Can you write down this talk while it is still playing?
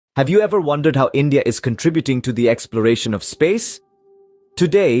Have you ever wondered how India is contributing to the exploration of space?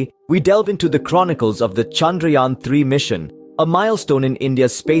 Today, we delve into the chronicles of the Chandrayaan-3 mission, a milestone in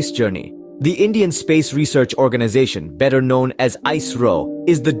India's space journey. The Indian Space Research Organization, better known as ISRO,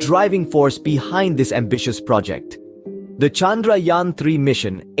 is the driving force behind this ambitious project. The Chandrayaan-3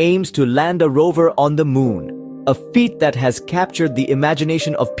 mission aims to land a rover on the moon, a feat that has captured the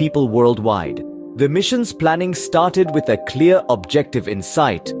imagination of people worldwide. The mission's planning started with a clear objective in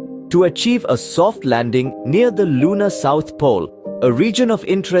sight: to achieve a soft landing near the lunar South Pole, a region of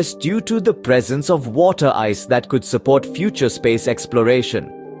interest due to the presence of water ice that could support future space exploration.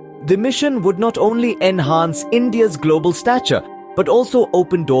 The mission would not only enhance India's global stature, but also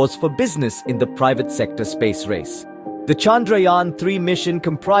open doors for business in the private sector space race. The Chandrayaan-3 mission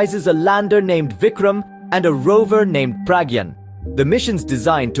comprises a lander named Vikram and a rover named Pragyan. The mission's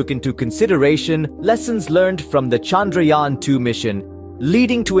design took into consideration lessons learned from the Chandrayaan-2 mission,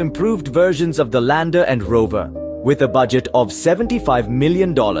 leading to improved versions of the lander and rover. With a budget of $75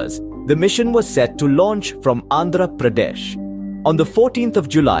 million, the mission was set to launch from Andhra Pradesh. On the 14th of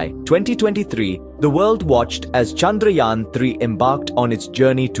July, 2023, the world watched as Chandrayaan-3 embarked on its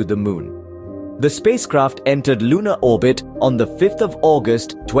journey to the moon. The spacecraft entered lunar orbit on the 5th of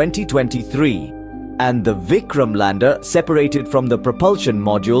August, 2023, and the Vikram lander separated from the propulsion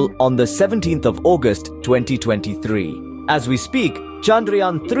module on the 17th of August, 2023. As we speak,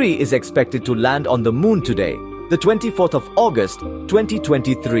 Chandrayaan-3 is expected to land on the moon today, the 24th of August,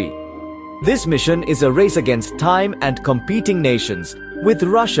 2023. This mission is a race against time and competing nations, with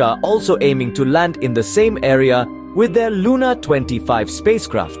Russia also aiming to land in the same area with their Lunar 25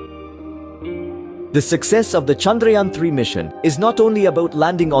 spacecraft. The success of the Chandrayaan-3 mission is not only about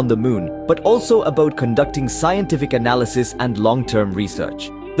landing on the moon, but also about conducting scientific analysis and long-term research.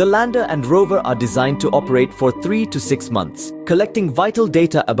 The lander and rover are designed to operate for 3 to 6 months, collecting vital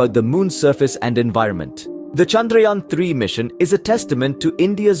data about the moon's surface and environment. The Chandrayaan-3 mission is a testament to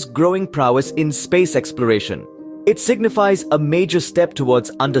India's growing prowess in space exploration. It signifies a major step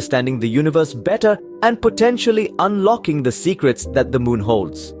towards understanding the universe better and potentially unlocking the secrets that the moon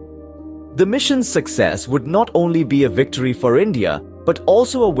holds. The mission's success would not only be a victory for India, but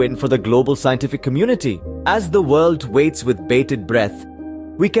also a win for the global scientific community. As the world waits with bated breath,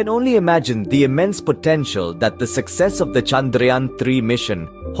 we can only imagine the immense potential that the success of the Chandrayaan-3 mission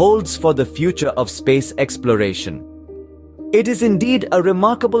holds for the future of space exploration. It is indeed a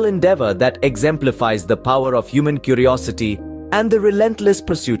remarkable endeavor that exemplifies the power of human curiosity and the relentless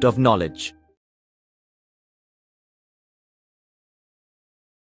pursuit of knowledge.